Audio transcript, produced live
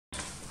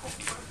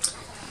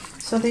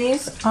So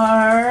these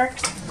are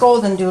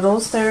golden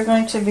doodles. They're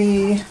going to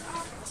be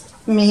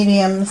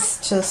mediums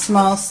to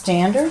small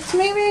standards,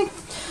 maybe?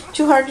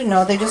 Too hard to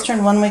know. They just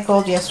turned 1 week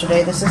old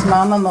yesterday. This is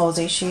Mama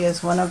Mozzey. She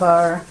is one of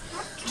our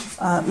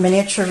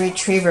miniature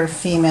retriever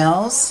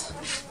females,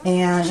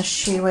 and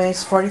she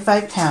weighs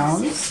 45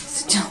 pounds.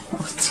 Still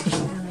Mozzey.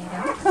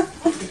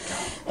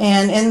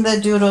 And in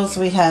the doodles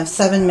we have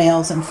 7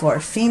 males and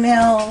 4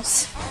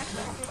 females.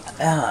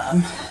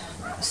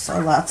 So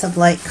lots of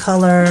light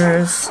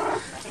colors.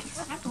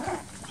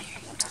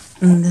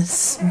 And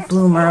this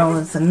blue merle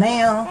is a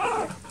male.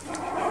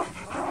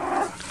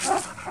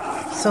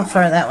 So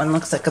far that one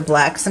looks like a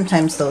black.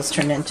 Sometimes those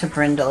turn into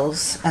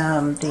brindles.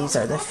 These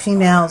are the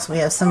females. We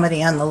have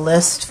somebody on the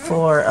list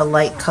for a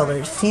light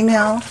colored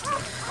female.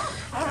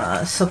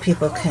 So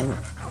people can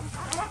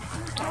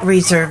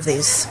reserve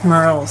these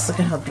merles. Look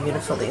at how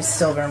beautiful these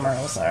silver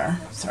merles are.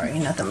 Sorry,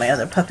 not that my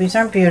other puppies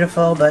aren't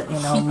beautiful, but you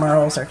know,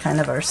 merles are kind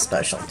of our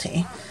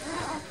specialty.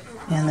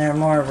 And they're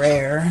more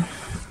rare.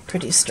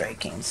 Pretty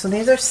striking. So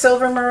these are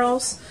silver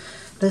merles.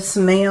 This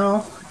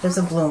male is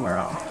a blue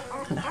merle.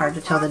 Kind of hard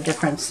to tell the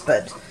difference,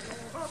 but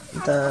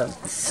the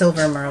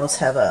silver merles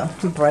have a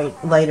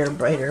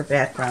brighter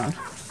background.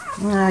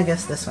 I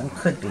guess this one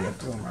could be a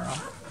blue merle,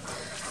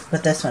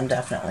 but this one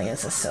definitely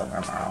is a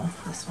silver merle.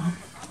 This one.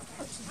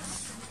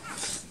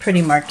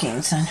 Pretty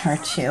markings on her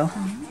too.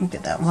 Look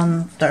at that,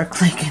 one dark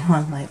leg and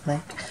one light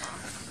leg.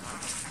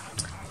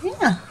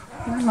 Yeah,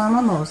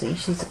 Mama Mozzey.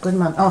 She's a good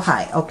mom. Oh,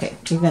 hi. Okay,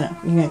 you're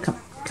gonna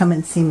come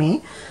and see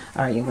me.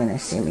 Or are you gonna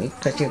see me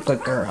because you're a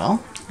good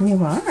girl?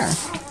 You are.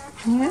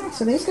 Yeah.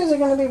 So these guys are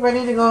gonna be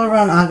ready to go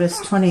around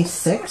August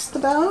 26th,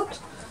 about.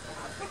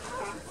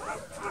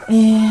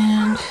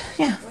 And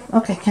yeah.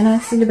 Okay. Can I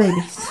see the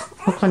babies?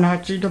 Oh, can I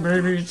see the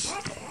babies?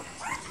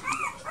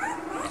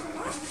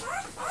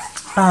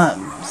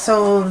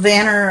 So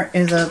Vanner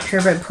is a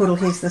purebred poodle.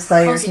 He's the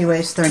sire. He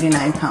weighs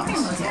 39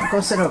 pounds. Yeah, go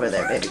sit over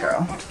there, baby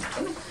girl.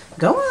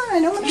 Go on, I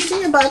don't want to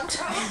see your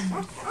butt.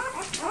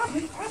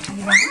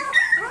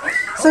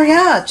 So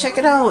yeah, check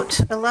it out.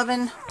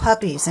 11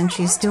 puppies, and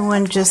she's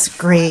doing just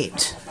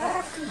great.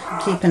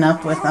 Keeping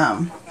up with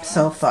them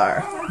so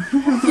far.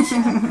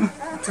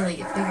 Until they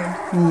get bigger.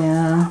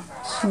 Yeah,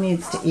 she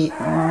needs to eat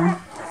more.